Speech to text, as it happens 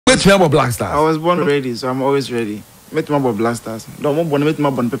Which member BlackStars? I was born ready, so I'm always ready. Met my BlackStars. Don't want to meet my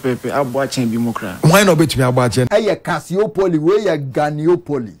bon pepe. I'm watching Bimokra. Why not bet me about you? Hey, Cassiopoly, where you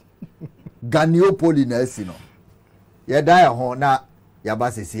Ghanafootballassociation? Ghanafootballassociation, Nelsino. Ya die a hona, ya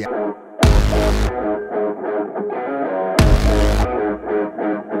basis here.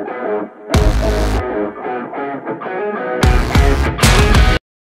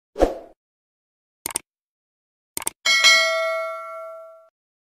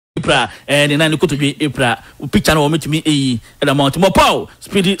 And then I could be April, picture of me and amount more power,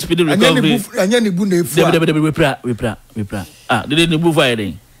 speedy recovery. And then We didn't move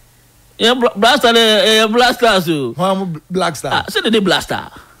fighting. Yeah, BlackStars. BlackStars. So the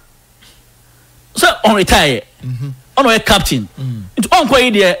BlackStars. So on retire. On a captain. It's on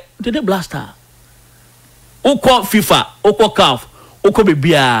quite there. The BlackStars. Oko FIFA, Oko CAF, Oko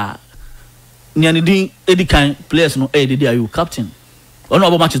Bibia. Nyani Eddie kind players no Dede Ayew captain. Ono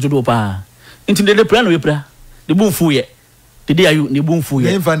abo match to do pa. Inti de plan we pra. The boom fu ye. Dede Ayew ne boom fu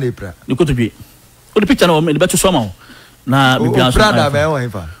ye. Nfa ne pra. Ni ko to bi. O the picture na me beto so ma. Na bibia so. O pra da be won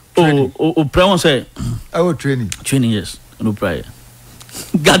fa. O pra won say. Oh training. Training yes. No pra.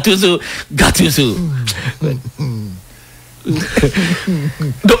 Got to so.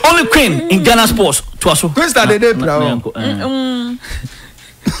 The only queen in Ghana sports to us. Questa Dede pra.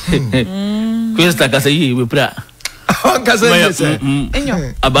 Questa ka say we pra.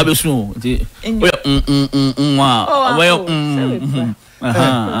 Ababe snow.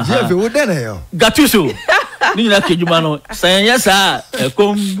 Jeff, what then here? Got you so. Nina Kijumano saying yes, sir.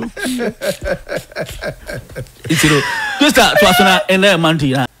 Come. It's you. Just that to us and there,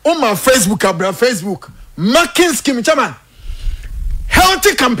 Mantina. On my Facebook, Facebook, marking scheme, chairman.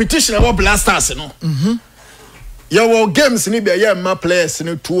 Healthy competition about BlackStars, you know. Your games in Libya, my players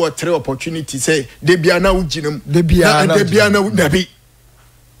in 2 or 3 opportunities say they be now ginum, they be now Nabi.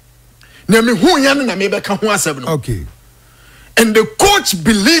 Name who yan and maybe can one 7. Okay. And the coach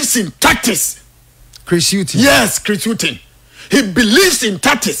believes in tactics. Hughton. Yes, Hughton. He believes in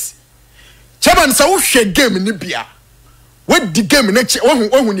tactics. Chairman, so share game in Libya. What the game next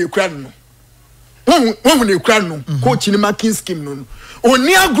when you crown? When you crown, coach in the marking scheme. No,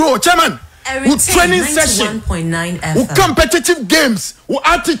 near grow, Chairman. With training session, with competitive games, with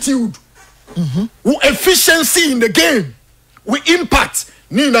attitude, with efficiency in the game, with impact.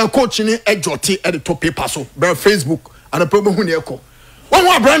 Nina coaching edge at the top paper so by Facebook and a problem who near call. One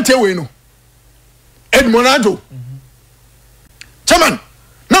more brand away no. Edmonado. Chairman,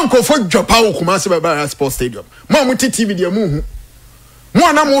 now go for Japan Kumasi by Sports Stadium. Mom TV the moon.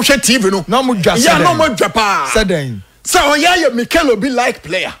 More no more TV no. No more just yeah, no more Japan. Said so yeah, Mikel be like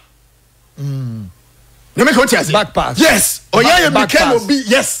player. Back pass. Yes. Oh yeah, Mikel will be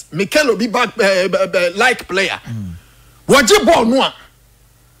yes. Mikel will be back like player. What you ball no?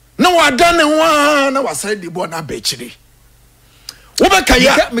 No, I done one. I said the ball na betchy.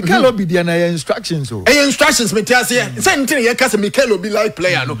 Mikel will be the instructions. So instructions. Me tell you, say anything you can say Mikel will be like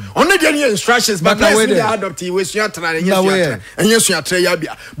player. No, only the instructions. But let's see the adopt you. We should try and yes, you try ya.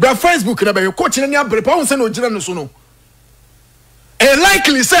 But Facebook na be your coach na ya prepare. We say no jira no so no.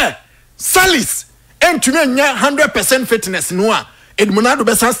 Likely say. Salis and to 100% fitness no Edmonado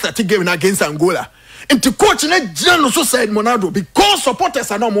be start game against Angola. And to coach na Jano so said Edmonado because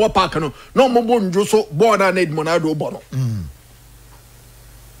supporters are no more park no more bonjo so born and Edmonado bono.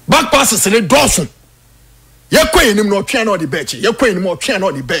 Back passes in Dawson. Ye queen him no twa no the bench. Ye queen him no twa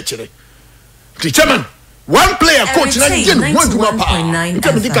no the bench. The chairman one player coach na Jin one to pa.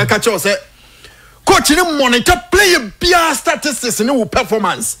 Nka catch us say coach him monitor player bia statistics in his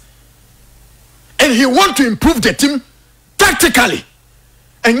performance. And he want to improve the team tactically.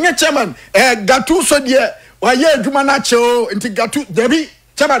 And yet, chairman, Gatu so dear, why ye Jumanacho, and Gatu, Debbie,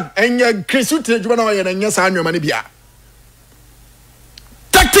 chairman, and Chris Jumano, and yes, I know Manibia.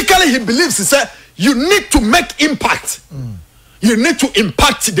 Tactically, he believes, he said, you need to make impact. You need to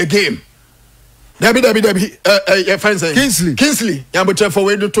impact the game. Debbie, Kingsley, yeah, but for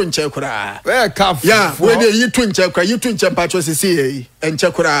where the twin chekura. Yeah, where you twin chekura, patches see and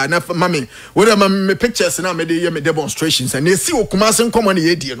chekura, and mammy, whether my pictures and I made demonstrations, and they see what Kumasan common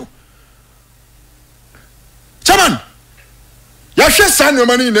idea. Chairman, you should send your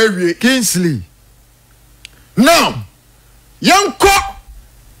money in every Kingsley. Now, young cock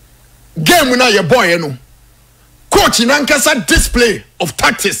game when I boy, you know, coach in Ankasa display of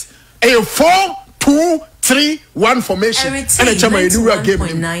tactics, a 4-2-3-1 formation and a Chama game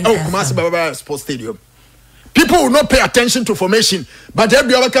in Kumasi Baba Sports Stadium. People will not pay attention to formation, but they'll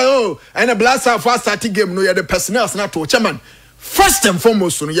be like, oh, and a BlackStars first starting game, no, you're the personnel not to chairman. First and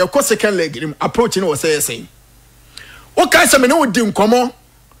foremost, your second leg approaching was saying. Okay, so I know what come on.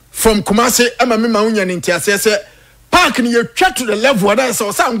 from Kumasi ama me ma unya nti asese park ni ye twa to the level where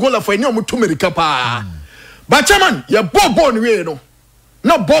say Angola for any omuto America pa but chairman ye ball no we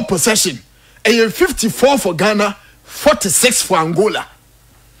no ball possession and 54 for Ghana 46 for Angola.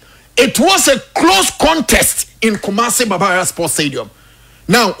 It was a close contest in Kumasi Babara Sports Stadium.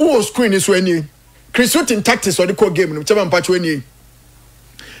 Now who was screen is when you Hughton tactics or the core game no chairman patch when you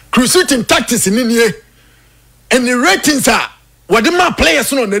Hughton tactics in here and the ratings are what the man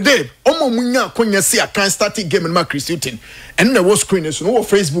players on the day. Omo munya konya see a can start game in my Hughton. And the was screen is no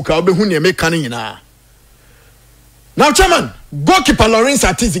Facebook I'll be when you make canning na. Now chairman, goalkeeper Lawrence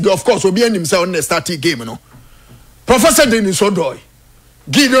Atizi of course will be in himself on the starting game, you know. Professor Denis Odoy,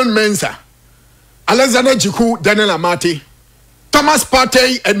 Gideon Mensah, Alexander Jiku, Daniel Amati,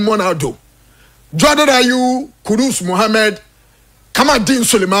 Thomaspartey, Edmond Aldo, Jordan Ayew, Kudus Mohammed, Kamadin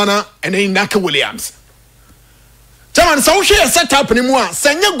Sulemana, and Inaki Williams. Chairman, so she set up anymore.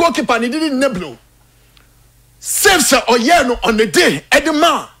 Sanya goalkeeper ni didn't neblo. Saves or yeno on the day,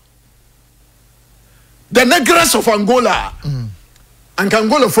 Edema. The Negress of Angola. And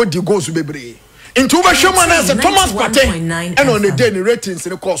Angola for the goals to be brave. Into Showman as a Thomaspartey. And on the daily ratings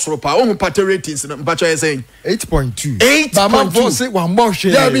in the course ropa. Own party ratings in the is saying 8.2. 8.2. One more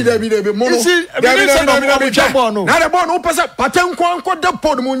share. Debbie, Mono. Not a bone who pass up Paten Quanco the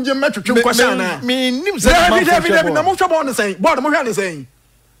Podmunja Metro Quasana. Me, Debbie, the most about the same. Bottom of the same.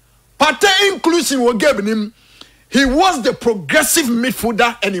 Paten inclusion were given him. He was the progressive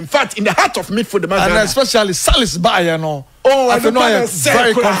midfielder, and in fact, in the heart of midfield, and especially Salis Bayer, no. Oh, I don't know.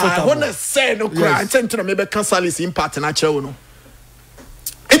 Very comfortable. I want to say no cry. I sent to maybe can Salis impact in a chair, no.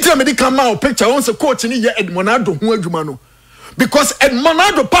 Until me come out picture, once a coach in here, Edmonado, who Jumano. Because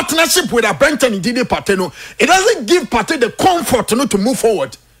Edmonado partnership with a Brenton in Dede Pateno, it doesn't give Pate the comfort to move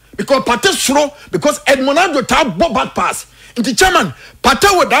forward. Because Pate slow, because Edmonado tap back pass. In the chairman,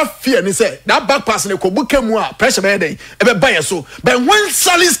 Pate with that fear, and he said that back pass in the Kobuke Mua, pressure by day, ever so. But when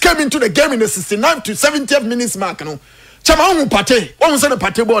Salis came into the game in the 69 to 70th minutes mark, no, Chairman Pate, almost said a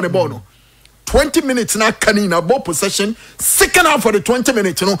Pate ball on the ball, no. 20 minutes now, Canina ball possession, second half for the 20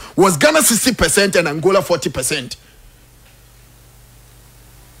 minutes, you know, was Ghana 60% and Angola 40%.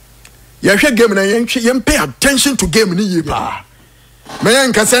 You hear game and you pay attention to game in the year.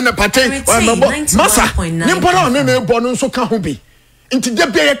 Mayan can send a Pate Massa. Nimpona no bono so can be. Into the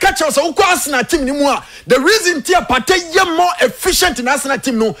be a catch us or Arsenal team anymore. The reason Tia Pate ye more efficient in Arsenal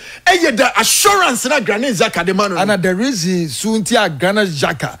team no the assurance in a Granite Zaka the man. And the reason soon Tia Granite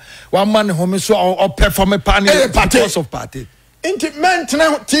Zaka one man home so or perform a panel because of Pate. Into men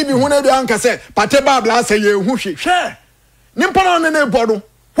TV when the anchor said Pate Babla say you who she share. Nimpona no bono.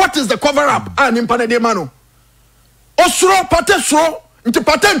 What is the cover up? And Nimpana de Mano. Osro Pate sro into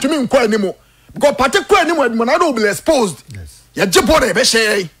patent to me nkwa animo because Pate kwa animo Edmonado will be exposed. Yes. Ya jebore be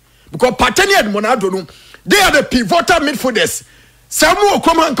share because Pate ni Edmonado no they are the pivotal midfielders. Samu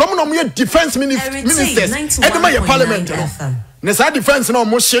Okoma come no me defense ministers edema your parliament no. Na sa defense no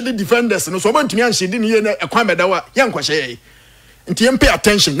mo shade defenders no so bantumi an shade ni ye na ekwan bedawa ya nkwa share. Nti yem pay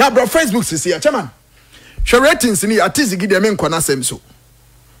attention. Na bro Facebook sisi ya chairman. Share ratings ni atizigi de me nkwa na sem so.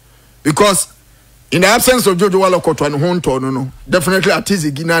 Because in the absence of Jojo Walokoto and Honto, no, definitely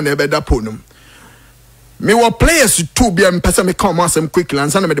Atizi Gina never da ponum. Me were players to be and person me come some quickly and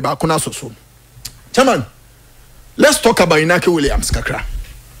send me the Bakuna so. Chairman, let's talk about Inaki Williams, Kakra.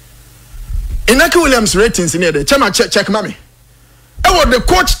 Inaki Williams ratings in here. Chairman, check mommy. I was the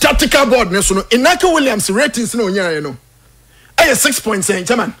coach tactical board, no, Inaki Williams ratings no, you know. I 6.9,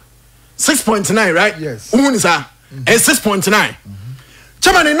 Chairman. 6.9, right? Yes. Who is that? 6.9.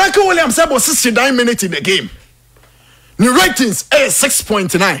 Chairman, Inaki Williams about 69 minutes in the game. New ratings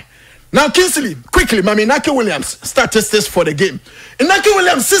 6.9. Now, Kingsley, quickly, Mami Inaki Williams statistics for the game. Inaki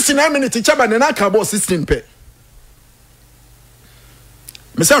Williams 69 minutes. Chairman, Inaki about 16 pay.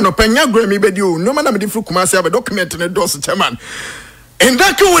 Me say no penya Grammy bedio. No man am different Kumasi have a document in the door, Chairman.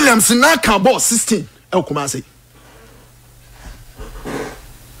 Inaki Williams Inaki about 16. El Kumasi.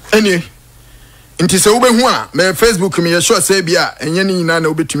 Anyway. Nti se ube hua me Facebook me sure say bia enye ni nyina na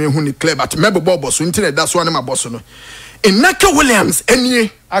obetumi hu ni clear but mebo bobo so nti na da so na maboso no Inaki Williams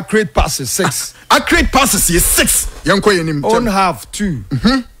enie accurate passes 6 accurate passes is 6 yanko yenim own half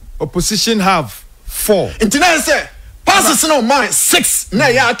 2 opposition half 4 nti na say passes no mine 6 na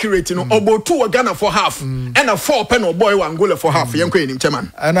ya accurate no obo 2 Ghana for half and a 4 pen or boy one goal for half yanko yenim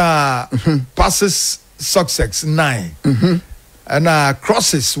chairman and passes success 9 and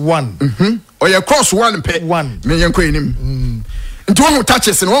crosses 1 or your cross 1 pay 1 me yanko yenim into one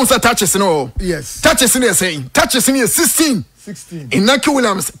touches and one touches no yes touches in saying touches in 16 16. Inaki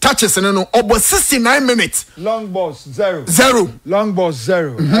Williams touches no over 69 minutes. Long balls 0. Long balls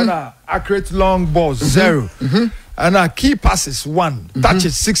 0. And accurate long balls 0. And key passes 1.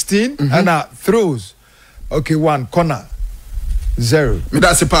 Touches 16. And throws. Okay, 1 corner 0. Me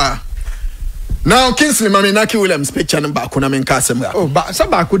that's pa. Now Kingsley Mami Inaki Williams picture number kuna me nkasem. Oh, but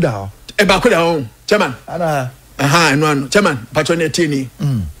some back down. E back down. Chairman. And no. Chairman, patron etini.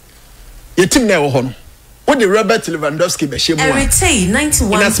 Your team na wo ho no. What the Robert Lewandowski be shemu. Everyday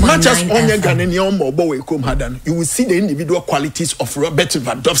 91.9. As much as onye Ghanaian mo bo we come hadan, you will see the individual qualities of Robert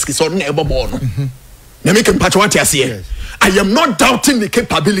Lewandowski so na ebo ball no. Na make him patch what you say. I am not doubting the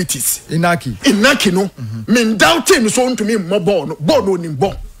capabilities. Inaki no. Me doubting so to me more ball no ni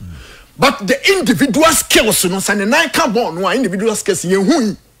ball. But the individual skills no say na kan ball no individual skills ye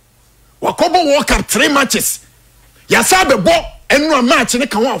hu. Wakobo World Cup 3 matches. Ya sabe ball enu match ne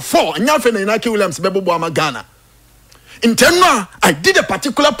kan 4 anya fe na Inaki Williams bebo bo ama Ghana. In terms I did a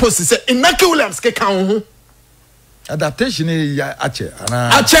particular post say Inaki Williams ke kan ho. Adaptation ache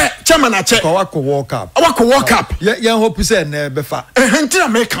chairman ache wako World Cup. Wako World Cup. Yeah, hope say na befa. Until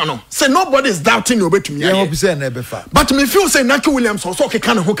America no. Say nobody is doubting you betumi. Yeah, hope say na befa. But me feel say Inaki Williams also ke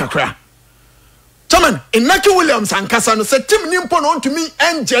kan ho kakra. Chairman, Inaki Williams ankasa no say team nimpo no to me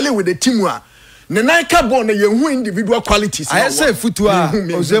angel with the team wa. Ne naika born na yehu individual qualities. I say futua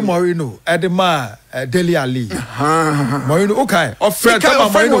Jose Mourinho, Edema, Dele Alli. Mourinho okay. Friend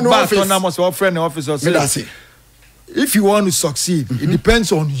Mourinho back on amos friend officer say. If you want to succeed, it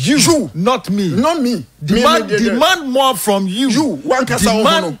depends on you, not me. Not me. Demand more from you.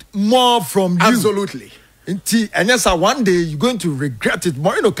 Demand more from you. Absolutely. And yes, one day you're going to regret it.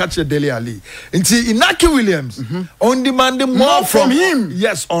 Mourinho catch a Dele Alli. Inaki Williams on demanding more from him.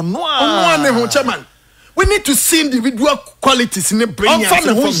 Yes, or no. Chairman. We need to see individual qualities in the brain.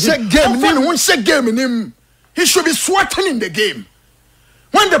 Game in him. He should be sweating in the game.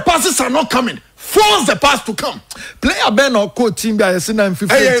 When the passes are not coming, force the pass to come. Player Ben or coach team by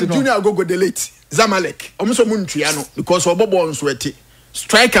 15. Junior go delete Zamalek. Omuso muntriano because obobo on sweaty.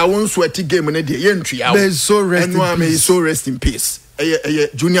 Striker won sweaty game in the entry out. So rest in peace.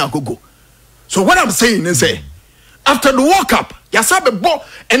 Junior go. So what I'm saying is after the World Cup, Yasabe ball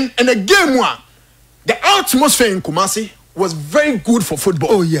and a game one, the atmosphere in Kumasi was very good for football.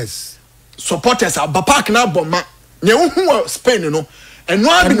 Oh yes. Supporters are Bapak na bomba. Nye Spain no. And no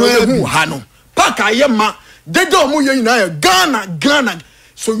abi no who hano. Park ayema. Dede omu ye na Ghana.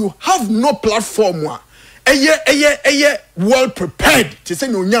 So you have no platform wa. Eye well prepared to say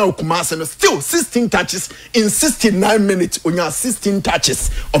no nya Kumasi no still 16 touches in 69 minutes onya 16 touches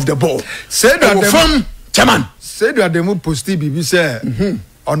of the ball. Say that from chairman. Say that demo posti bibi say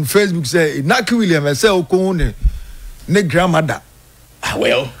on Facebook say Inaki Williams say okun ne grandmother.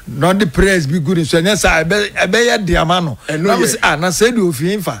 Well, not the prayers be good in so yes I be diamano. And no say na say do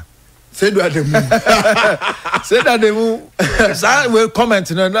ofinfa. Say do ademu. Say that demo say will comment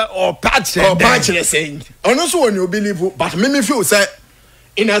or patch saying. Also when you believe but me feel say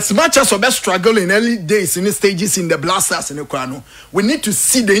in as much as we struggle in early days in the stages in the BlackStars in the Kwano, we need to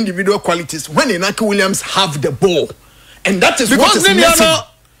see the individual qualities when Inaki Williams have the ball. And that is because what is missing.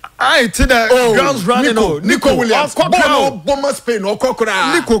 I to the girls running Nico Williams bomber Spain or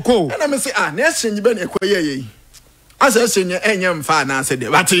Kokora Nico and I say next you been a as I say any fan answered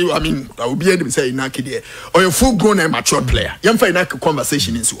what I mean I will be able to say Inaki there or a full grown and mature player. Young Inaki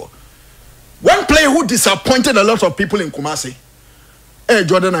conversation is one player who disappointed a lot of people in Kumasi.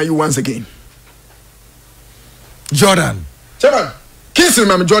 Jordan, are you once again? Jordan. Chairman, Kingsley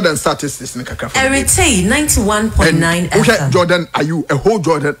Mami Jordan statistics in Kakra. Everyday 91.9 FM. Jordan, are you a whole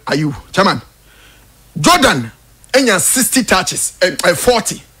Jordan? Are you Chairman? Jordan, enya 60 touches,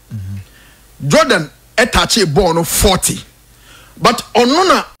 40. Jordan, a touch a ball no 40. But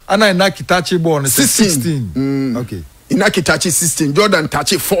onona, and I Inaki touch a ball 16. Okay. Inaki touch 16. Jordan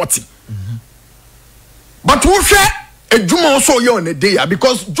touch 40. But who share? A Juma also on a day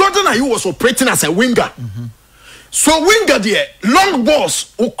because Jordan Ayew was operating as a winger. So winger there, long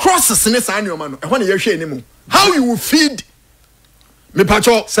balls or crosses in this annual man. When you share anymore, how you will feed me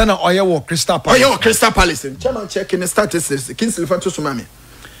pacho? Sena Ayew Crystal Palace. Ayew Crystal Palace. Chairman checking the statistics. Kingsley Fanto Sumami.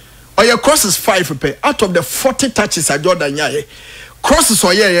 Ayew crosses 5 pay out of the 40 touches at Jordan Yaye. Crosses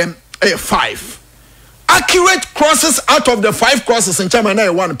Ayew 5. Accurate crosses out of the 5 crosses in Chairman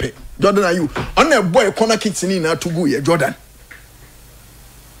Ayew 1 pay. Jordan Ayew on a boy corner kicks in to go here Jordan.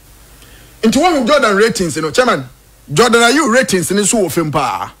 Into one of Jordan ratings, Chairman. Jordan Ayew ratings in this of him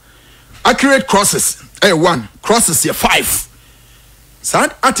power. Accurate crosses 1, crosses 5.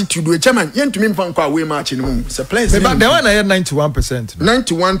 Sad attitude with Chairman. Yen to me from away match in the moon. It's a place. But the one I had 91%.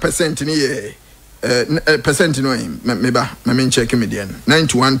 91% in here. percent no meba me check me there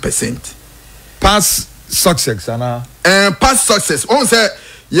 91% pass success ana pass success on say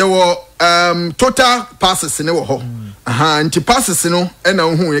you total passes ne wo ho nti passes no e na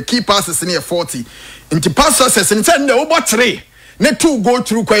hu key passes ne 40 nti pass success nti say wo 3 ne 2 go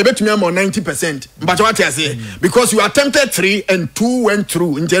through kwa betumi am 90% but what you say because you attempted 3 and 2 went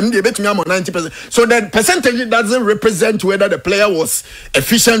through nti betumi am 90%, so that percentage doesn't represent whether the player was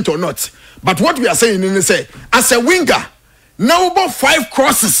efficient or not. But what we are saying is say as a winger now about 5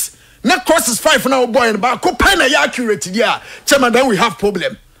 crosses, not crosses 5 now boy and back kopana ya accurate there chairman, then we have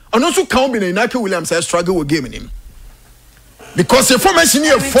problem. And also can't be Inaki Williams struggle with game in him. Because the formation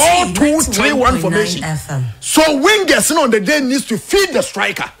here 4-2-3-1 formation. So wingers on the day needs to feed the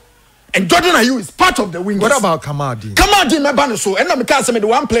striker. And Jordan Ayew is part of the wingers. What about Kamadi? Kamadi me ban so and I'm can't say the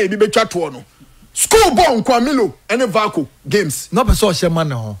one player be better to no. School ball Kwamilo and Vaco games. No person Sherman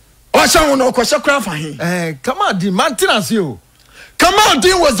no. O sha no ko shakra fa hin. Kamadi maintenance you.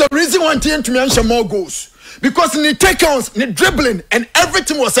 Kamadi was the reason why team to mention more goals. Because in the take-ons, in the dribbling, and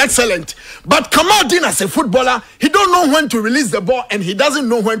everything was excellent. But Kamaldeen as a footballer, he don't know when to release the ball and he doesn't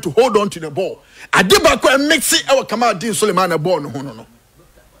know when to hold on to the ball. Adibako and mix it our Kamaldeen Suleiman a ball no.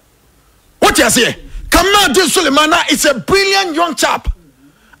 What you say? Kamaldeen Suleiman is a brilliant young chap.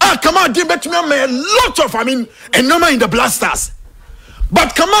 Kamaldeen bet me a lot of a number in the BlackStars.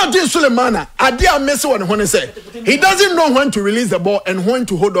 But Kamaldeen Suleiman, Adia Messi when he say he doesn't know when to release the ball and when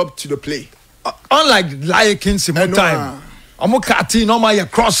to hold up to the play. Unlike Lion King Simon time. I'm okay no my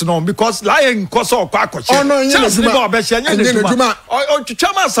cross no because Lion Koso or Quaco. Oh no, you know,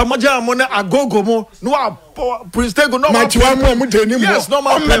 Chama Samaja Mona Agogo mo no Prince Tego no my yes, no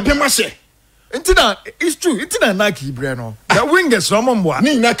my Pemashe. It's true, it's not Nike Breno. The wingers no more.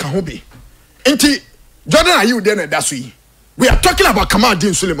 Ni Naka Hobi. Inti Jordan Ayew then that's we are talking about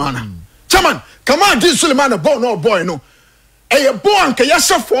Kamaldeen Suleiman. Chairman, Kamaldeen Suleiman ball no boy no. A boy and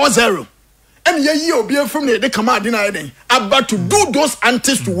Kayasha 4-0. And you be from the Kamaldeen about to do those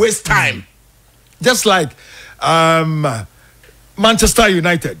antics to waste time. Just like Manchester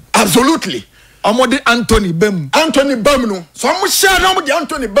United. Absolutely. Amode Anthony Bem. Anthony Bem no. So I'm share now the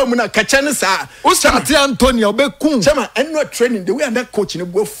Anthony Bem na kachane sa. O start Anthony obekun. Chama and no training the way and that coach no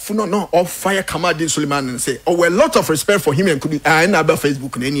no or fire Kamaldeen Suleiman and say oh a lot of respect for him and could na about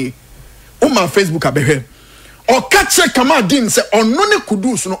Facebook na any. O my Facebook abehwe. Or catch Kamaldeen say or no ne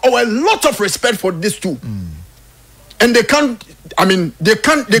Kudus no or a lot of respect for these two. And they can't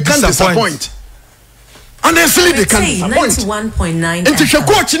disappoint. Honestly, they can't disappoint. 91.9 and if you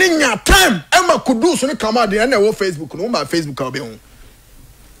coach in your time, Emma Kudus no Kamaldeen and our Facebook no my Facebook will be on.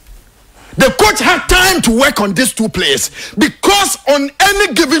 The coach had time to work on these two players because on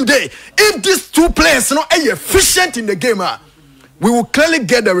any given day, if these two players are efficient in the game, we will clearly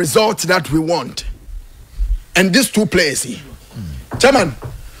get the result that we want. And these two players, Chairman,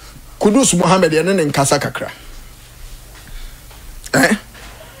 Kudus Mohammed Yanen and Kasa Kakra.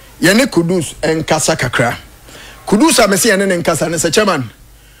 Yane Kudus and Kasa Kakra. Kudus Amesi Yanen and Kasa and say, Chairman,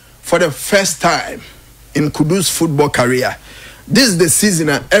 for the first time in Kudus football career, this is the season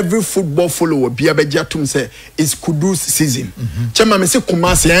every football follower Biabejatum say is Kudus season. Chairman, I say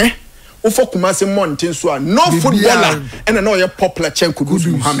Kumasi, Ufo Kumasi Mountain so no footballer and I know you're popular Chen Kudus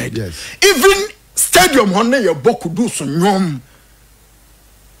Mohammed. Yes. Even stadium honne your book Kudus nyom.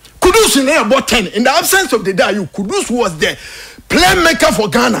 Kudus in there about 10. In the absence of the Ayew, Kudus was the playmaker for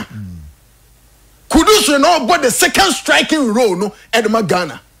Ghana. Kudus you know about the second striking role no at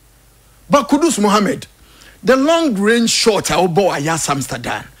Ghana. But Kudus Mohammed, the long range shot I boy Ayas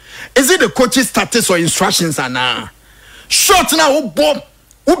Amsterdam. Is it the coach's status or instructions are now? Shot now Bob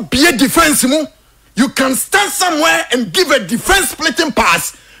would be a defense. You can stand somewhere and give a defense splitting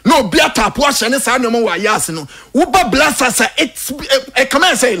pass. No, be a tap wash and it's a no more yes. No, Uber BlackStars it's a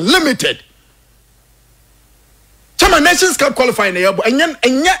command say limited. Chairman, nations can qualify in the air,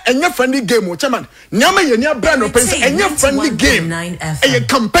 and your friendly game, Chairman. Nyama your brand of pencil and your friendly game, a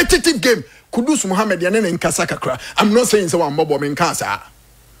competitive game. Kudus Mohammed Yanen in Kasa Kakra. I'm not saying so I'm mobile in Kasa.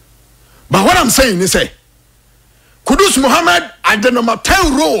 But what I'm saying is say Kudus Mohammed at the number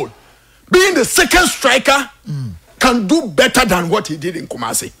 10 role, being the second striker, can do better than what he did in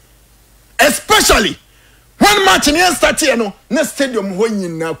Kumasi. Especially when match in here start here no next stadium when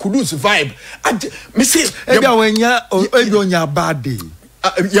in Kudus vibe. Me say when you bad day.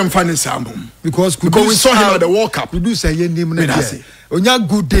 Because we saw him at the World Cup. Kudus say onya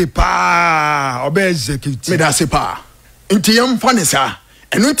good day pa obe execute. Me da say pa. Inti yam funny sir.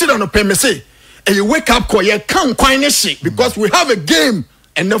 And until no pay me say and you wake up call you can't quite shit because we have a game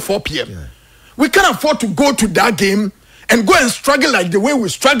and then 4 p.m. Yeah. We can't afford to go to that game and go and struggle like the way we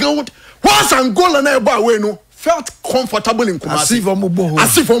struggled. Once Angola na eba we no felt comfortable in Kumasi. As if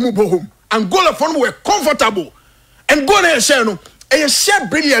omu bo home. Angola for were comfortable. And go na share no. E share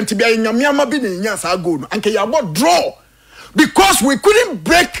brilliant be nyamiama bi na nya sa go no. Anke ya bo draw because we couldn't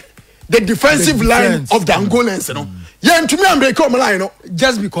break the defensive line of the Angolans, you know. Yeah, to me I'm break up line, you know.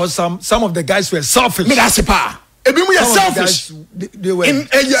 Just because some of the guys were selfish. Me that's pa. Ebi mu selfish. They were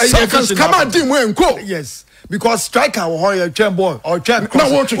selfish. Come on, team we go. Yes. Because striker or your chain ball or chain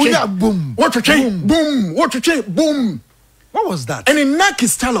cross. No, boom. What to change? Boom. What to change? Boom. What was that? And Inaki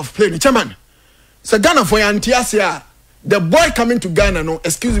style of play, chairman. So Ghana for Antiasia, the boy coming to Ghana, no,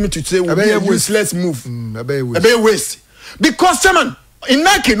 excuse me to say, will be a useless move. A bit waste. Because chairman,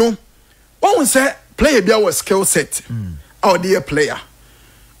 Inaki, no, what we say, player be our skill set. Our dear player.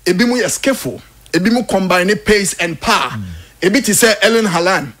 Ebi mu skillful. Ebi mu combine pace and power. Ebi ti say Ellen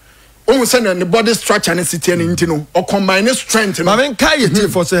Haaland. We send the body structure and city and intino or combine strength. I mean, can you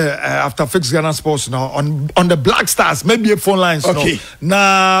for say after fixed Ghana Sports now on the BlackStars maybe a phone lines okay.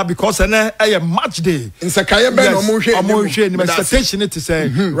 Nah, because a match day in Sakaya Ben or expectation it to say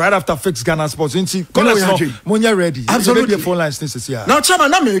right after fixed Ghana Sports. Munya ready. Absolutely. Phone lines this year. Now,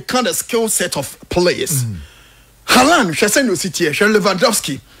 Chairman, I'm a kind of skill set of players. Haaland, Shaseno City,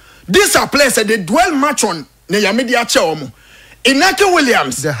 Lewandowski. These are players that they dwell much on Neyamedia Chaomo. Inaki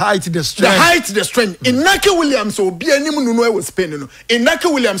Williams, the height, the strength. Inaki Williams, or be any moon was spending.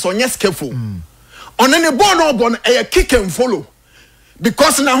 Inaki Williams on yes careful. On any born a kick and follow.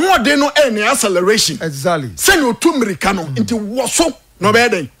 Because now who they know any acceleration. Exactly. Send you to Americano into Wasso. No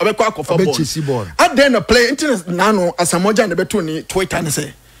better. A quack of a ball. At then a play internet nano as a moja and the betuni Twitter and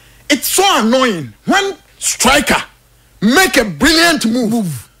say it's so annoying when striker make a brilliant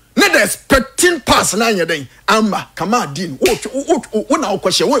move. Not expecting pass na yeden amba Kamadin. What now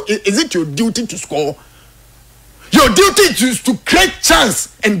question? Is it your duty to score? Your duty is to create chance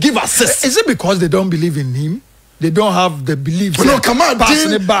and give assist. Is it because they don't believe in him? They don't have the belief. No,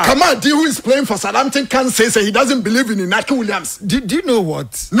 Kamadin, who is playing for Southampton, can say he doesn't believe in Inaki Williams. Do you know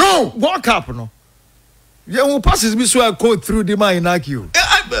what? No, walk up, no. Yeah, who passes me so I go through the man Inaki.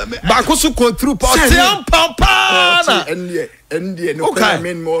 But also go through okay. I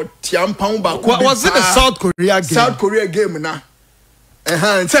mean more was it a South Korea game? South Korea game na.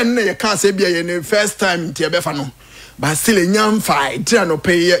 And then you can't say be the first time in Tiabefano. But still a young fight, no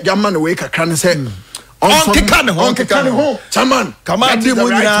pay young man awake a can say on Chairman, come on,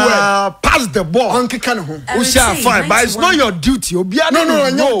 pass the ball. Uncle Canaho. We shall fight, but it's not your duty. No,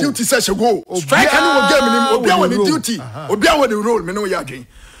 your duty says you go. Strike any game in duty. Obia with the role, me know ya again.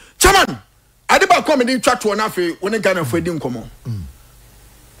 Chairman, I did not come and chat to an affair when a Ghana for him come on.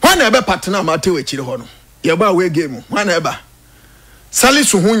 Whenever partner Matthew Chihono, Yaba way game, whenever.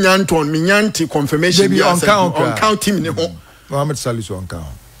 Salisu Hunyanton, Minyanti confirmation on count him in the home. Mohammed Salisu on count.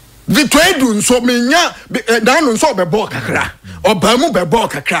 Victor so minya down so be ball kakra or bamu be ball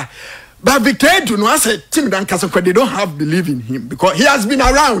kakra. But Victor no as a team dan Kasakwa they don't have belief in him because he has been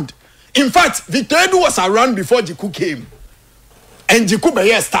around. In fact, Victor was around before Jiku came. And Jiku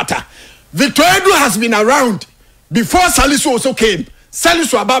be a starter. Victor has been around before Salisu also came.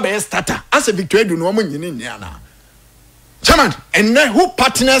 Salisu ababa a starter. As a Victor no mo nyini na. Chairman, and then who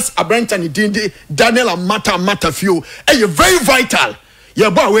partners Abrant and Dede, Daniel and Mata few. And you're very vital.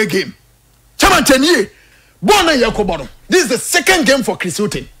 Your away game. Chairman, 10 years. Bona Yakobono. This is the second game for Chris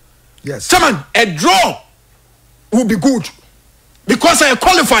Hughton. Yes. Chairman, a draw will be good because a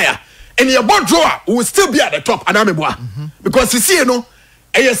qualifier and your ball drawer will still be at the top. Because you see, you know,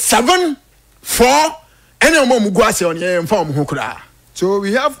 a 7-4 and your mom Muguasi on your inform Hukura. So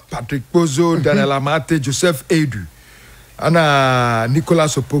we have Patrick Pozo, Daniel Amate, Joseph Ayew, and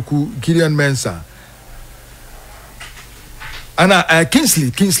Nicolas Opoku, Gideon Mensah. And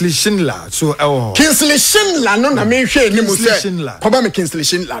Kingsley Schindler. So Kingsley Schindler no na me hwe ni mu Kingsley say Schindler. Koba me Kingsley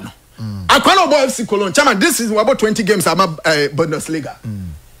Schindler no. Akwano boy FC Cologne. Chama, this is about 20 games am Bundesliga.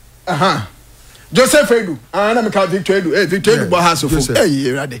 Joseph Ayew. Na me ka Victor Ayew. Victor Ayew boy has of.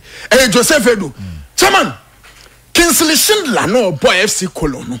 Rade. Joseph Ayew. Chama, Kingsley Schindler no boy FC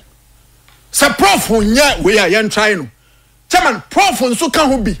Cologne no. Sa prof nya we are try no. Chama, prof nso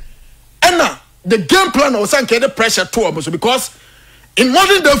kan ho bi. Ena the game plan was saying the pressure to us because in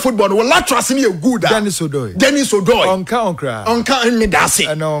modern day football, we like trusting you good. Dennis Odoy. Onka me dasi.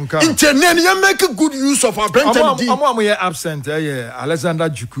 You make a good use of our Brenton. I'm absent. Alexander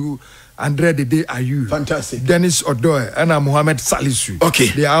Juku, Andre Dede Ayew. Fantastic. Dennis Odoy and Mohamed Salisu. Okay.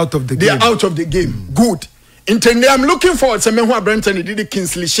 They are out of the game. They are out of the game. Good. I'm looking forward to me Brenton did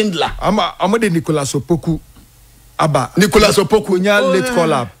Kingsley Schindler. I'm the Nicolas Opoku. Nicolas Opoku late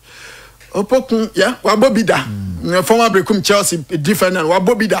call up. Opokun, yeah, Wabobida, former Brekum Chelsea defender,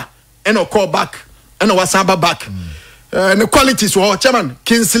 Wabobida, and a call back, and a Wasaba back. And the qualities were Chairman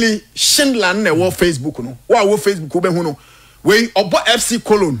Kingsley Schindler, and war Facebook, no, war Facebook, no, we about FC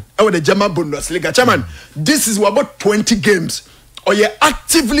Cologne, over the German Bundesliga. Chairman, this is about 20 games, or you're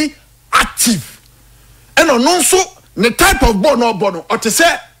actively active, and also the type of bono, or to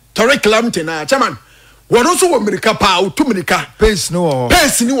say, Torek Lamtin, Chairman. What also America power to America. Pace no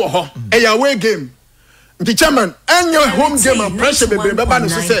a away game. The chairman and your home game and pressure baby.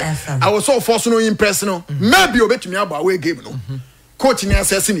 I was so forced no impersonal. Maybe you bet me about away game. No coaching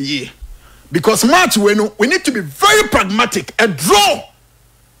assessing a year. Because March we need to be very pragmatic. A draw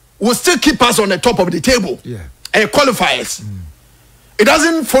will still keep us on the top of the table. Yeah. And qualifiers. It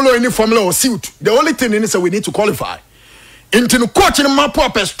doesn't follow any formula or suit. The only thing is that we need to qualify. Into the coaching map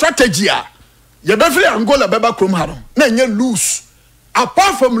up a strategy. You definitely Angola beba krom ha no na nye lose.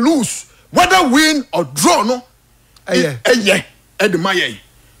 Apart from lose, whether win or draw no edemaye.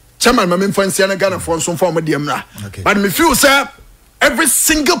 Chairman my main fancy na Ghana for some form of demra. But me feel say every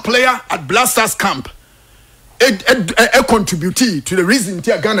single player at BlackStars camp a contribute to the reason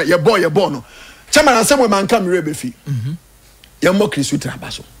tia Ghana your boy no. Chairman I say we man come rebe fi. Ya mo Chris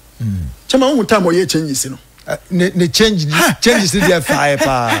Utrabaso. Chairman who time we changes no. Ne changes in their fire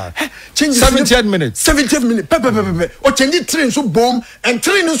pa. 70 minutes. 70 minutes. Pepe. O change train so boom and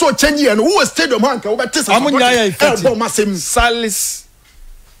train so change and who stadium hanka over this. Salis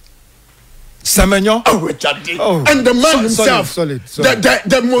Semenyo. And the man himself, solid.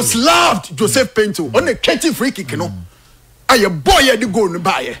 The most loved Joseph Pinto on a catchy free kick, you know. Aye boy the goal no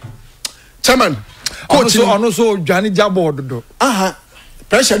buy. Chairman, coach also Johnny Jabo.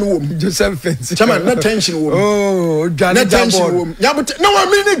 Pressure no Joseph Fence. Chairman, no tension woman. Oh, Johnny Jabo. Yeah, but no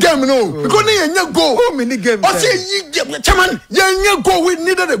mini game no. Because you go. Oh, mini game. I say Chairman, you go we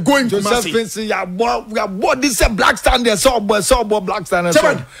needed a going to Joseph Fence. Yeah, bought this BlackStars there so BlackStars.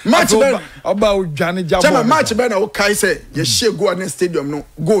 Chairman, match about Johnny Jabo. Chairman, match ben o kai say you share go na stadium no.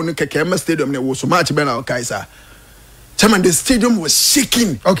 Go no Kekema stadium no so match ben o kai say. Chairman, the stadium was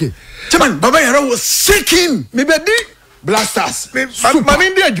shaking. Okay. Chairman, Baba Yara was shaking. Me be BlackStars. Mami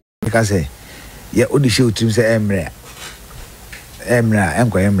ndia because yeah odi show team say emre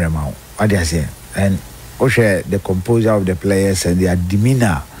enko emre ma what they say and share the composure of the players and their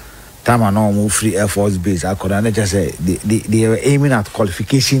demeanor time and all free air force base I could just say they were aiming at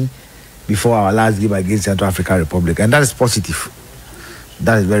qualification before our last game against Central African Republic, and that is positive.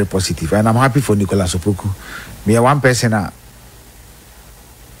 That is very positive, and I'm happy for Nicolas Opoku. Me one person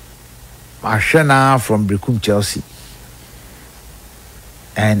Ashena from Brekum Chelsea.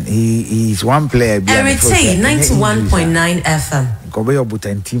 And he is one player. Everything 91.9 FM. Kobe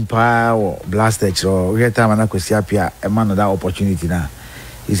Obutan team pa or BlackStars or every time I see a man of that opportunity now.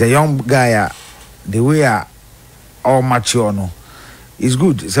 He's a young guy. The way all mature no, it's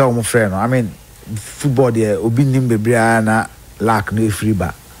good. It's our friend. I mean, football there. Obi nimbe briana lack no free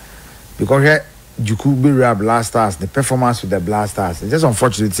back because here Juku be BlackStars. The performance with the BlackStars. It's just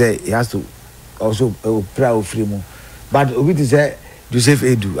unfortunate to say he has to also play free more. But Obi to say. Joseph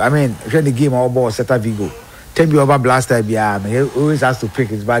Edu. I mean, when the game all ball set up Vigo. Tell me about BlackStars, he always has to pick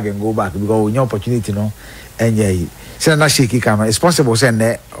his bag and go back because we no opportunity, no. And yeah, say na shaky camera. It's possible say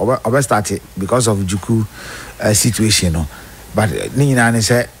that over started because of Juku situation, no. But Nina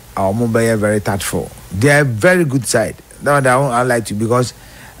say our mobile very tactful. They are very good side. That I like to because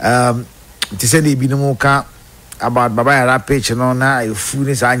to say they be no more about Baba Yara page no na you fool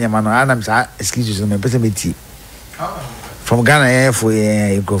this anyama no anam say excuses me person be from Ghana for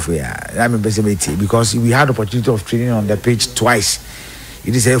go for I'm because we had the opportunity of training on the pitch twice.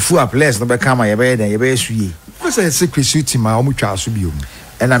 It is a full place no be come you be sui. What's a secret suit ma omu twa so bi omu.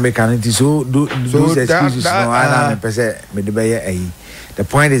 And I'm making so those excuses no and the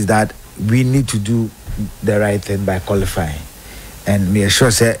point is that we need to do the right thing by qualifying. And me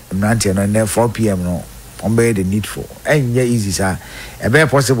sure say Mranti no 4 p.m. no on be the needful. And yeah easy sir. A very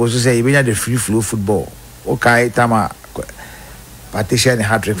possible to say even the free flow football. Okay, Tama partition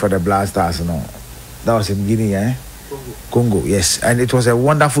hat-trick for the BlackStars, no. That was in Guinea, Congo, yes. And it was a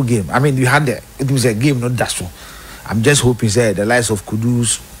wonderful game. I mean, it was a game, not that so. I'm just hoping, say, the likes of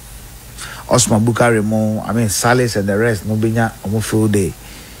Kudus, Osman Bukaremo, I mean, Salis and the rest, no benya, almost full day.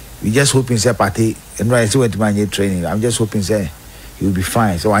 We just hoping, say, Partey, and I still went to my training. I'm just hoping, say, he will be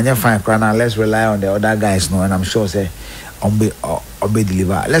fine. So, when you're fine, let's rely on the other guys, no, and I'm sure, say, obey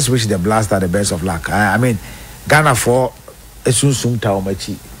deliver. Let's wish the BlackStars the best of luck. I mean, Ghana for a soon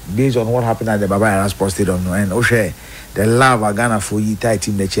Taumachi, based on what happened at the Baba Yara Sports Stadium, and Oshe, the love of Ghana for you tight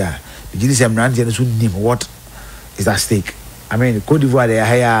team next year. The GDC Mranti and what is at stake? I mean, Cote d'Ivoire, they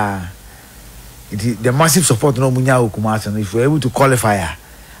hire the massive support no munya Kumasi, and if we're able to qualify,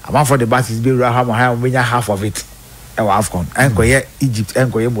 I'm for the basis be Raham, we half of it. AFCON, Enkoye Egypt,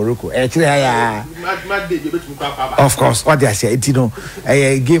 Enkoye Morocco. Of course, what they say, you know,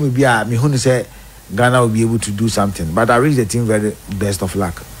 a game will be a Mihuni say Ghana will be able to do something. But I wish the team very best of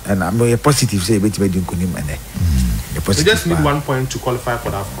luck, and I'm a positive say bet you kunim and they just need 1 point to qualify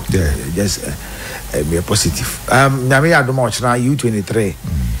for that. Yeah, just be a positive. Nami Adoma Ochna U23.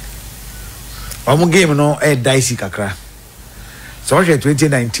 Game no dicey kakra. So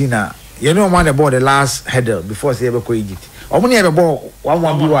 2019 you know man about the last header before say ever go Egypt. Omuni have ball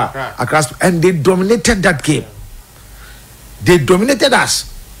 1-1 across and they dominated that game. They dominated us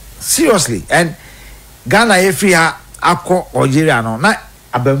seriously, and Ghana efia akọ Algeria no na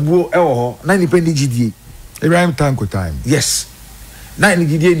abambuo ewo ho na nipa ni gidie Ibrahim Tanko time. Yes, na ni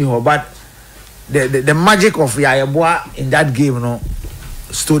gidie ni ho, but the magic of Yayeboa in that game no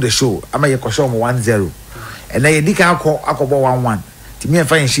stole the show. Ama ye kosho mo 1-0 and then ye dika akọ 1-1. Me and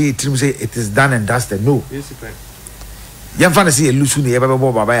fine she trim say it is done and dusted. No. Young fantasy a loose ni eba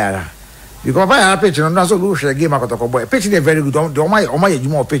baba yara. Because baba yara pitch no so go share game akotoko boy. Pitch is very good. The my you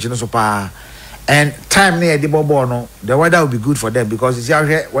more pitch no so pa. And time near the ball no, the weather will be good for them because it's out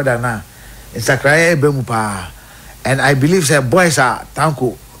here weather now. It's a cry bemu pa. And I believe say boys are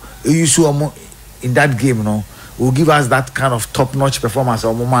Tanko you in that game no will give us that kind of top notch performance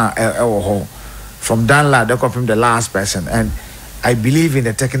or from Danla they confirm the last person. And I believe in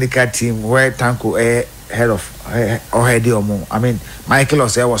the technical team where Tanko head of already or I mean Michael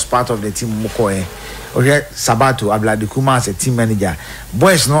Ose was part of the team Mokoe. Okay, Sabato Abladikuma as a team manager.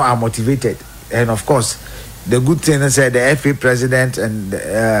 Boys now are motivated, and of course the good thing is that the FA president and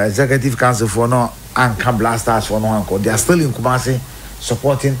the executive council for no and BlackStars for no uncle. They are still in Kumasi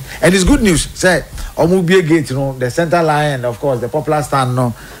supporting, and it's good news. Say Omubie Gate, you know, the center line, and of course the popular stand now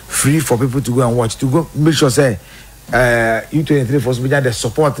free for people to go and watch. To go make sure say U23 for the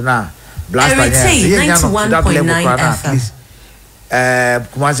support now. BlackStars 91.9 FM.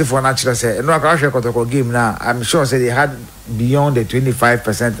 Kumasi for natural say no I game now. I'm sure say they had beyond the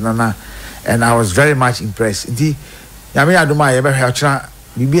 25% nana, and I was very much impressed. Indeed, Yami Aduma ever help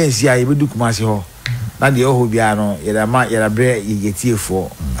BBNC I do Kumasi ho. Na the oho biano yera ma yera bre yetie for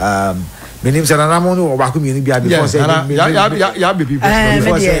menim say na mo no ba ko mi ni bia before say ya be people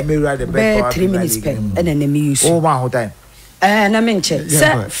before say me ride the back 3 minutes pen and then me use oh ma ho time na menche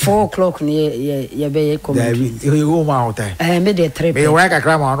say 4 o'clock ye be come oh ma ho time me dey 3 me work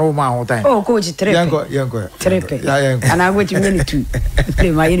akra ma no ma ho time oh coach 3 yanko 3 and I wait minute 2 play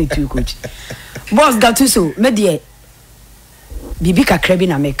my unit 2 coach boss Gatuso me dey bibi kakra bi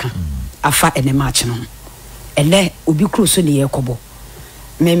na meka afa ene match no ene obi close ni ye kobo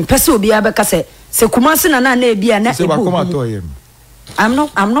me mpese obi abeka se Kumasi na bia na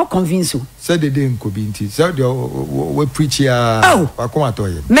I'm not convinced. Said they didn't go binti. So we preach here. Wakoma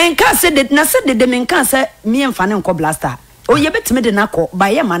toye. Men can say that na said the men can say me and Fanny ko blaster. Oh ye bet me de na ko by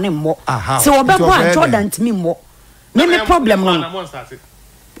ye man mo. So obebo Jordan to me mo. Me problem no.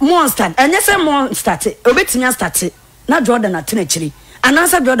 Monster. And yes monster. Obetimi start. Na Jordan atena chiri. And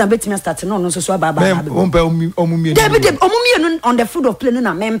answer Jordan betimi start no so baba. Omumie. David omumie on the field of play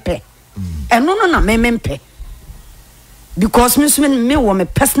na mempe. And no na mempe. Because me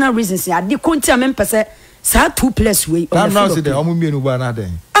want personal reasons. I did continue mempe say 2 players way. I'm now say the omumie no ba na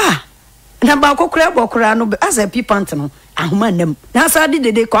den. Na ba kokra no as a people no ahoma nam. Na sa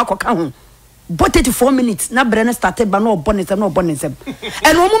Dede ko akoka ho. But 84 minutes na Brenner started ba no bonnet and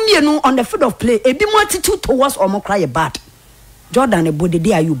omumie no on the field of play. E bi mo attitude towards omo cry bad. Jordan e body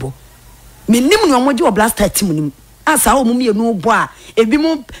dey Ayubo. Me nim no omo je o BlackStars team nim. Asa omumie no bo a ebi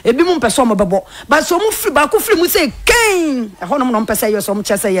mo pese omo bebo. But so mo free ba ko free mo say ken. E ho no pese yes omo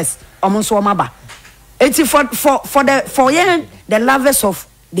che say yes. Omo so omo ba. It's for the lovers of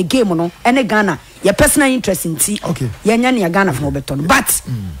the game no any Ghana your personal interest in tea. Okay. Yenya ne Ghana from Obeton. But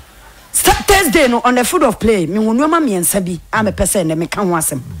Thursday no on the field of play me wonu ma me nsa bi am a person na me kan ho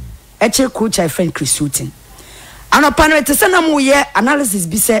asem. Eche coach I friend Chris Hughton. Anopano ete se na mo ye analysis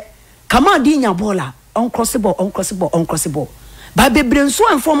bi se kama di nya bola uncrossable ba bebre nso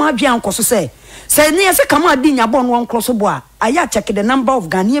anfom adua ankoso se ne ye se kama di nya ball no uncrossable a aya check the number of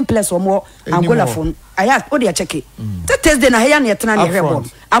Ghanaian players omo Angola phone aya o dey check it Thursday na aya na yetena na hwe ball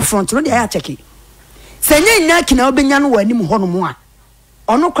up front no dey aya check it se nya Inaki na obenya no wani mu hono mu a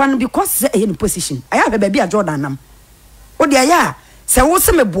ono kwan because se in position aya be bia Jordan nam o dey aya se wo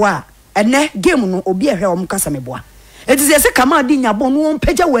se meboa ene game no obi ehwe om kasa meboa it is say kama di nya ball no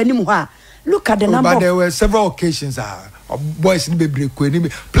peja wani mu ha. Look at the number. But there were several occasions boys in the break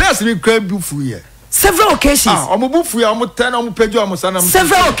players in the crowd beautiful here. several occasions. Omo bufu ya omo ten omo pejo omo sana.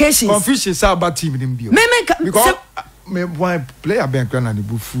 Several occasions. Confusion say about team nim bio. Because me one player ben kra na the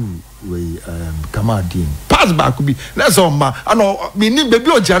bufu we Kamadin. Pass back could be. That's all ma. Ano me nim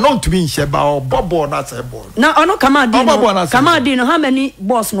baby oja no ntumi nhye ba obobo na say ball. Na ono Kamadin how many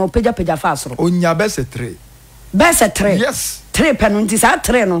balls no peja fasoro? Onya bese 3. Bese 3. Yes. 3 penalty sa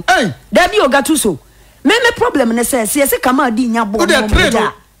 3 no. Hey. There be ogatu so. Me problem ne say Kamadin nya ball no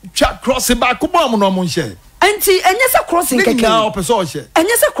peja. Crossing back ko ball no mo nhye. Enti enye se crossing keke. Na opeso ohye.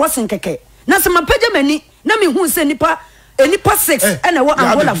 Enye se crossing keke. Na se ma peja mani na me hu se nipa 6 and wo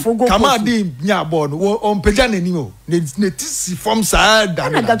Angola for go. Kamadin nya ball no on peja nani o. Ne tisi form sa da.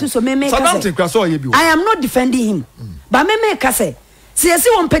 Na gatu so me something cross o ye bi. I am not defending him. But me ka say se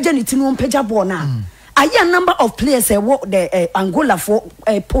on peja ni tinu on peja ball na. A number of players what the Angola for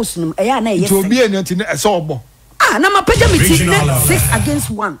post no na yes. To be anything e so obo. Na ma peja me team 6 against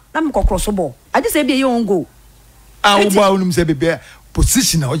 1. Na me cross ball. I just say be your own goal. Oba unum say be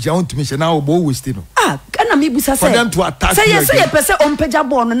position o ja on to me na obo waste no. Kana me busa say. For them to attack. Say yes say person on peja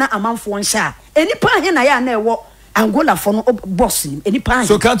ball no na amanfo nsha. Enipa he na ya na e wo Angola for no boss ni enipa.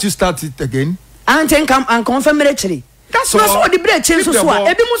 So can't you start it again? Anten come and confirm me. That's all. So the break change so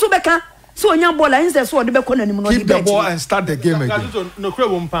ebi mu so beka. So onya ball and say so de be kona nim no keep the ball and start the game again. No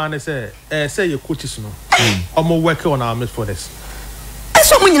kwe won pan say your coaches no. Omo work on our midfielders.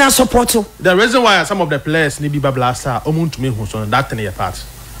 So we need support. The reason why some of the players need be BlackStars omo to me who so that thing your part.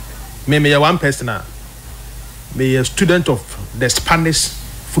 Me one person me a student of the Spanish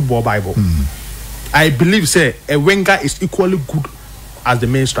football Bible. I believe say a winger is equally good as the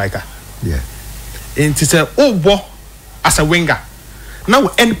main striker. Yeah. And to say oh as a winger.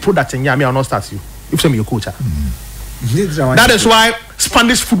 Now any product in Yami will not start you if some your coach. That is why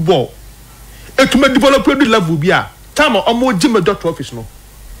Spanish football to me develop the level be a time or more Jimmy doctor office no.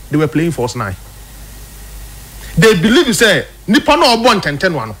 They were playing false 9. They believe you say Nippon or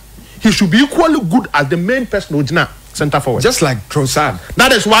 1-10-1. He should be equally good as the main person original center forward. Just like Trossard.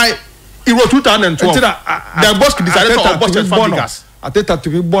 That is why it was 2012. The boss decided to abolish Fabregas. I think that to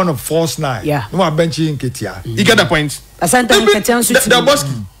be born of false 9. Yeah. No more benching Ketia. You get the point. The boss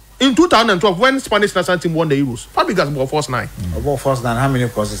in 2012 when Spanish national team won the Euros, Fabregas was false 9. About false 9, how many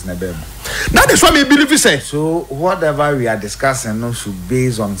courses in the bed? That is what we believe. Say. So whatever we are discussing, no, should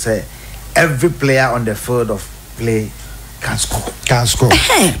base on say every player on the field of play can score. Can score.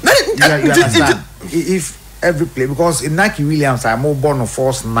 You understand? If every play, because Inaki Williams are more born of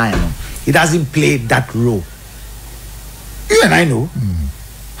false 9, he doesn't play that role. You and I know.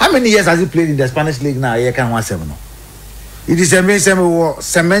 How many years has he played in the Spanish league now? He can 1-7. It is a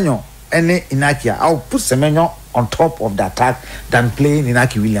Semenyo and Inaki. I'll put Semenyo on top of the attack than playing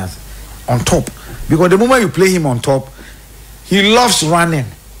Inaki Williams on top. Because the moment you play him on top, he loves running.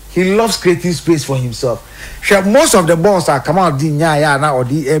 He loves creating space for himself. Most of the balls are come out or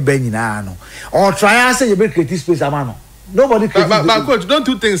the or try and say you make creative space. Nobody but coach, don't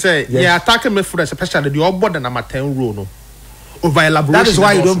you think say yeah attacking midfielders, especially the upboard and number 10 role no over elaboration. That is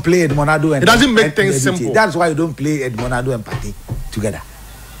why you don't play Edmonado and it doesn't make things simple. That's why you don't play Edmonado and Partey together.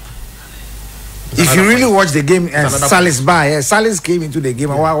 If you really watch the game and Salis came into the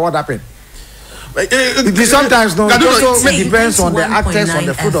game and what happened? It sometimes it depends on the actors on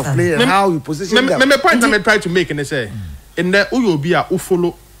the foot of play and how you position them. My point I try to make and say in the Uyobia who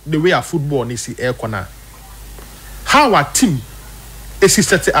follow the way our football is air corner. How our team is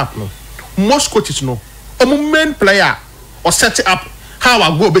set it up no. Most coaches know a main player or set it up how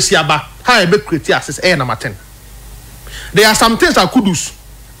I go besiaba how I be create assist air number 10. There are some things that Kudus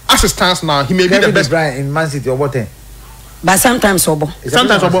as it stands now he may be the best in Man City or what 10. But sometimes obo.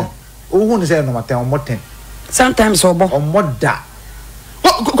 Sometimes obo. Who say number 10 or more 10? Sometimes obo. Or more that.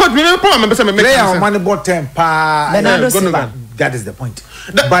 What me problem player on money bought 10 pa Gundogan. That is the point.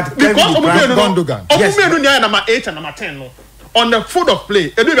 But because Gundogan. Yes. Number 8 and number 10 no. On the foot of play,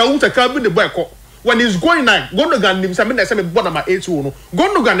 e do that who take the boy when he's going like Gundogan him say me say me born number 8 no.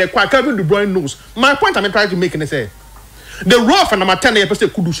 Gundogan e kwa Kevin De Bruyne knows. My point I'm trying to make is say the role for number 10 person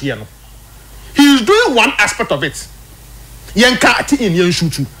Kudus here no. He is doing one aspect of it. Yenka in yen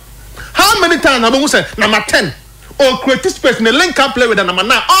shoot. How many times have we say number 10 or create space in the link up play with the number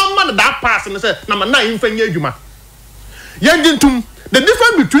 9? Oh man, that pass and say number 9 in Fenya Juma. Yendintum, the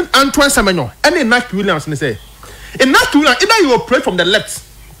difference between Antoine Semenyo and Inaki Williams say Inaki Williams either you operate from the left,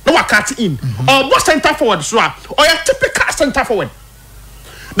 no I cut in, or both center forward, so or a typical center forward.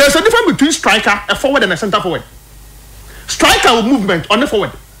 There's a difference between striker, a forward, and a center forward. Striker with movement on the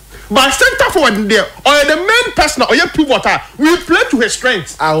forward. But center forward in there, or the main person or your pivoter, we play to his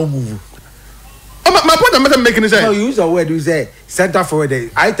strengths. I'll move. My point I'm making is no, you use a word. You say center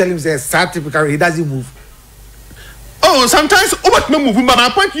forward. I tell him say typical. He doesn't move. Oh, sometimes over to move, but my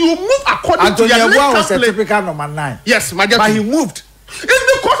point you move according to your leg. Was a typical number 9. Yes, but he moved.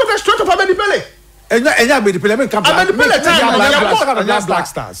 It's because of the strength of Abedi Pele. And Abedi Pele,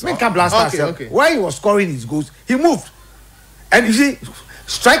 BlackStars. Okay. While he was scoring his goals, he moved. And you see,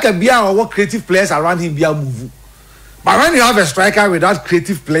 striker be or what creative players around him be move. But when you have a striker without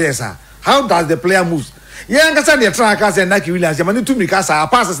creative players, how does the player move? Yeah, I can the trackers and Inaki Williams. You need to make us a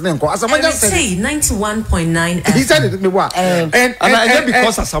passes name. As I say 91.9. He said it to me what? And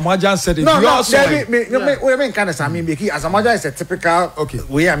because Asamajan said it. No, me kind of Sami make Asamajan is a typical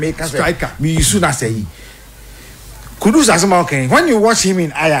way I make striker. Me you soon say Kudus Asama okay. When you watch him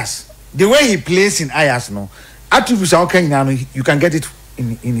in Ayas, the way he plays in Ayas, no, attributes are okay now. You can get it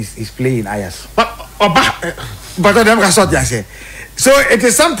in his play in Ayas. But them can sort say. So it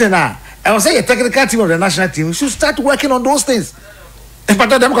is something now. I was saying a technical team of the national team should start working on those things. But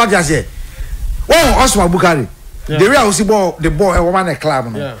them can't just say, "Oh, Osman Bukari, the real the ball, a woman a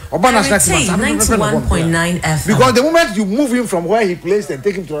club, no, or national team." 91.9 FM. Because the moment you move him from where he plays and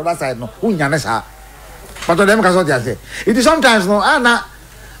take him to the other side, no, but them can't just say. It is sometimes no,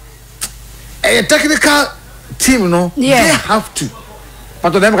 a technical team, no, they have to.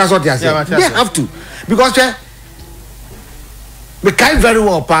 But them can't just say they have to because we can't very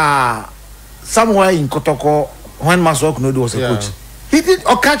well somewhere in Kotoko when Maswak Nodu was a coach. He did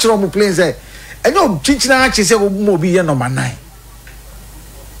or catch on playing say, and no Chinchina actually say be number 9.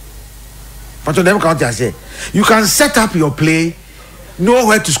 But to them can't just say you can set up your play, know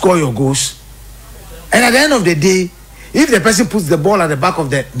where to score your goals, and at the end of the day, if the person puts the ball at the back of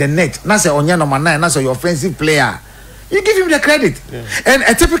the net, that's on your number 9, that's your offensive player. You give him the credit. And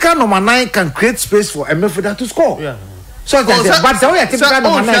a typical number 9 can create space for a midfielder to score. So but the way a typical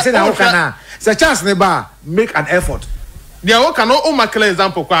number 9 say that it's a chance never make an effort. There was my clear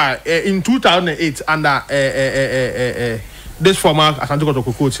example in 2008 under this former Asante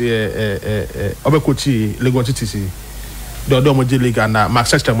Kotoko coach Obekochi Lagos TTC the Odomoji League and Max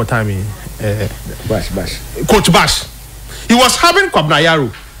Sexton Motami Bash Coach Bash. He was having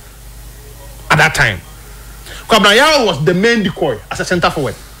Kwabnayaru at that time. Kwabnayaru was the main decoy as a center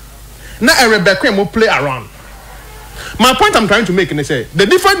forward. Now a Rebecca will play around. My point I'm trying to make is say the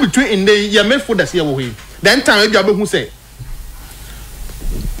difference between in the your midfielders here the entire maybe who say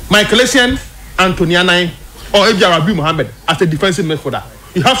Michael Essien, Anthony Anai, or Ebi Arabi Mohammed as a defensive midfielder.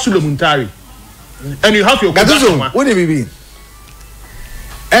 You have Sule Muntari. And you have your Kudus. What do you mean?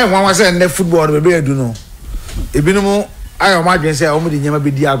 One was saying the football we do know. Ebinomo I imagine say omo di nyama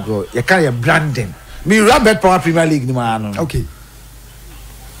be di agro. You carry a branding. Me Robert Power Premier League ni man. Okay.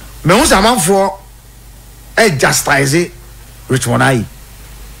 Me who some for justice Richmond Ayew,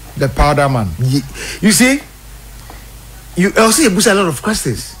 the powder man. You see, you also put a lot of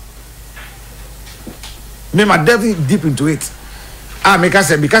questions. Me my delving deep into it.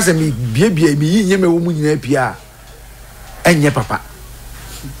 Because me baby me woman in APR and your papa.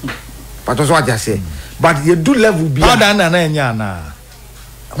 But that's what I say. But you do level be powder na na.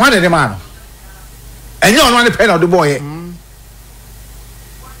 One of the man. And you don't want to pay out the boy.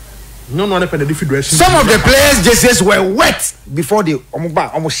 No one the different. Some of the players just were wet before they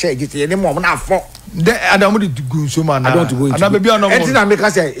almost share it. Any more now for. I don't want to go so man. I don't want to go. And I anything I make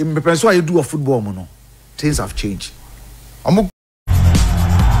us say, in the you do a football, no things have changed. I'm